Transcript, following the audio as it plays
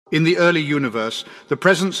In the early universe, the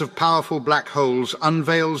presence of powerful black holes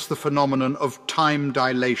unveils the phenomenon of time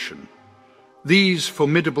dilation. These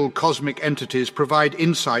formidable cosmic entities provide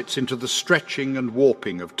insights into the stretching and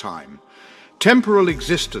warping of time. Temporal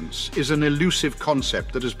existence is an elusive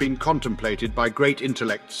concept that has been contemplated by great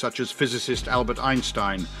intellects such as physicist Albert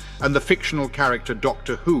Einstein and the fictional character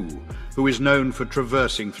Doctor Who is known for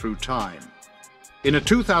traversing through time. In a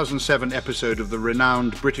 2007 episode of the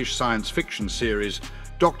renowned British science fiction series,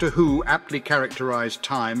 Doctor Who aptly characterized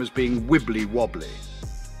time as being wibbly-wobbly.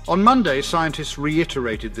 On Monday, scientists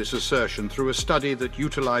reiterated this assertion through a study that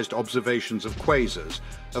utilized observations of quasars,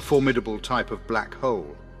 a formidable type of black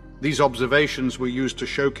hole. These observations were used to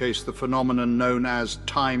showcase the phenomenon known as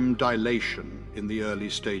time dilation in the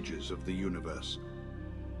early stages of the universe.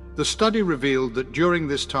 The study revealed that during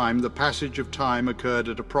this time, the passage of time occurred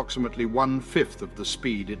at approximately 1/5 of the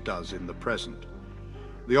speed it does in the present.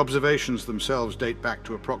 The observations themselves date back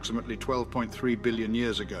to approximately 12.3 billion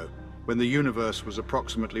years ago, when the universe was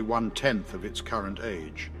approximately 1/10 of its current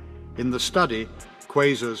age. In the study,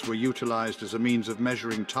 quasars were utilized as a means of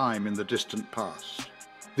measuring time in the distant past.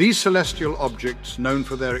 These celestial objects, known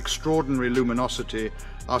for their extraordinary luminosity,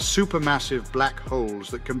 are supermassive black holes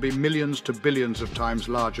that can be millions to billions of times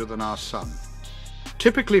larger than our Sun.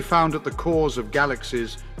 Typically found at the cores of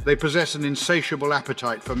galaxies, they possess an insatiable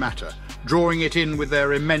appetite for matter, drawing it in with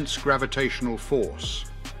their immense gravitational force.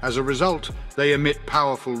 As a result, they emit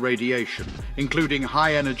powerful radiation, including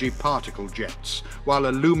high-energy particle jets, while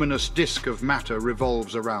a luminous disk of matter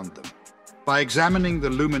revolves around them. By examining the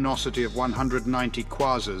luminosity of 190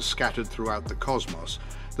 quasars scattered throughout the cosmos,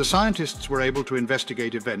 the scientists were able to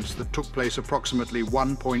investigate events that took place approximately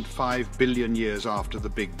 1.5 billion years after the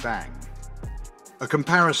Big Bang. A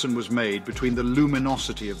comparison was made between the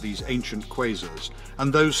luminosity of these ancient quasars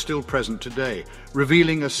and those still present today,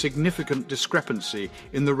 revealing a significant discrepancy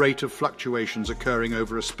in the rate of fluctuations occurring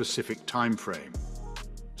over a specific time frame.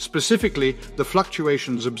 Specifically, the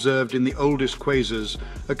fluctuations observed in the oldest quasars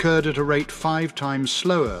occurred at a rate 5 times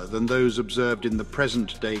slower than those observed in the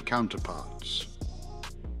present-day counterparts.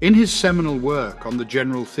 In his seminal work on the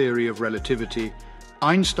general theory of relativity,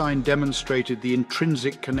 Einstein demonstrated the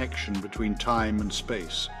intrinsic connection between time and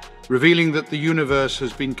space, revealing that the universe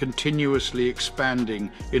has been continuously expanding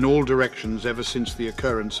in all directions ever since the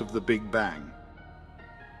occurrence of the Big Bang.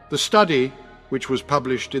 The study, which was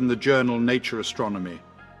published in the journal Nature Astronomy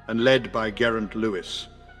and led by Geraint Lewis,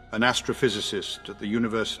 an astrophysicist at the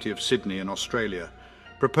University of Sydney in Australia,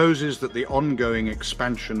 proposes that the ongoing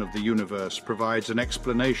expansion of the universe provides an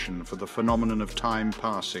explanation for the phenomenon of time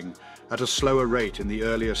passing at a slower rate in the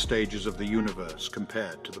earlier stages of the universe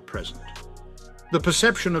compared to the present. The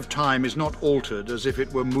perception of time is not altered as if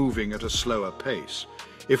it were moving at a slower pace.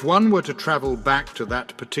 If one were to travel back to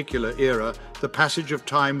that particular era, the passage of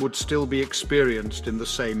time would still be experienced in the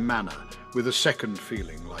same manner, with a second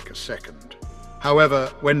feeling like a second.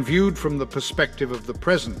 However, when viewed from the perspective of the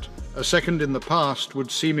present, a second in the past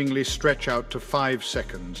would seemingly stretch out to 5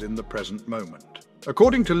 seconds in the present moment.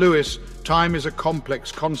 According to Lewis, time is a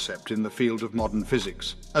complex concept in the field of modern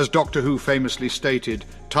physics. As Doctor Who famously stated,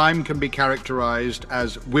 time can be characterized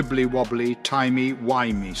as wibbly-wobbly,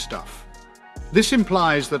 timey-wimey stuff. This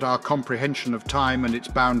implies that our comprehension of time and its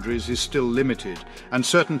boundaries is still limited, and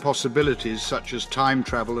certain possibilities such as time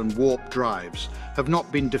travel and warp drives have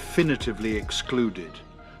not been definitively excluded.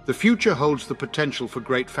 The future holds the potential for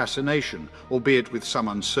great fascination, albeit with some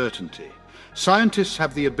uncertainty. Scientists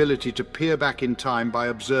have the ability to peer back in time by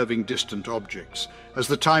observing distant objects, as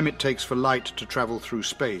the time it takes for light to travel through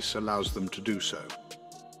space allows them to do so.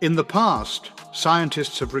 In the past,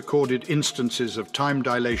 scientists have recorded instances of time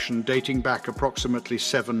dilation dating back approximately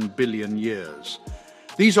 7 billion years.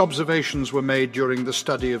 These observations were made during the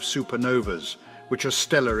study of supernovas, which are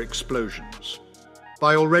stellar explosions.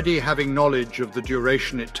 By already having knowledge of the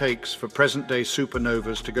duration it takes for present-day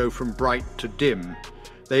supernovas to go from bright to dim,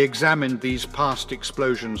 they examined these past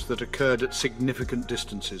explosions that occurred at significant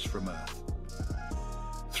distances from Earth.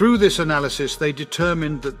 Through this analysis, they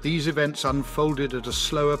determined that these events unfolded at a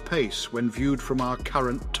slower pace when viewed from our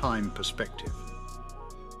current time perspective.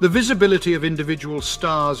 The visibility of individual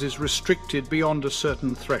stars is restricted beyond a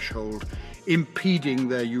certain threshold, impeding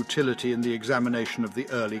their utility in the examination of the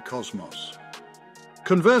early cosmos.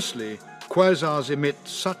 Conversely, quasars emit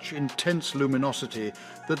such intense luminosity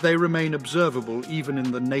that they remain observable even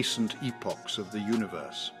in the nascent epochs of the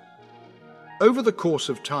universe. Over the course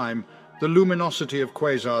of time, the luminosity of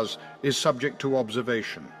quasars is subject to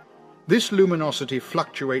observation. This luminosity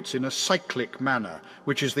fluctuates in a cyclic manner,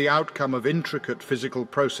 which is the outcome of intricate physical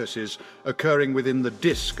processes occurring within the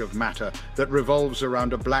disk of matter that revolves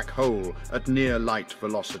around a black hole at near-light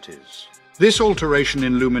velocities. This alteration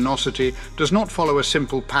in luminosity does not follow a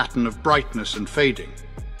simple pattern of brightness and fading.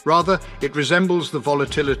 Rather, it resembles the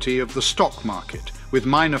volatility of the stock market, with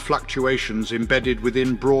minor fluctuations embedded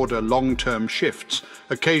within broader long-term shifts,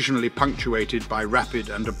 occasionally punctuated by rapid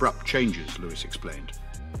and abrupt changes, Lewis explained.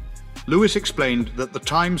 Lewis explained that the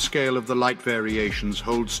time scale of the light variations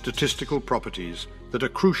holds statistical properties that are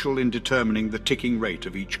crucial in determining the ticking rate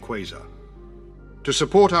of each quasar. To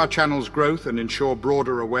support our channel's growth and ensure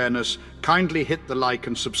broader awareness, kindly hit the like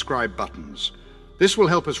and subscribe buttons. This will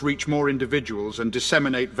help us reach more individuals and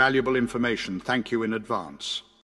disseminate valuable information. Thank you in advance.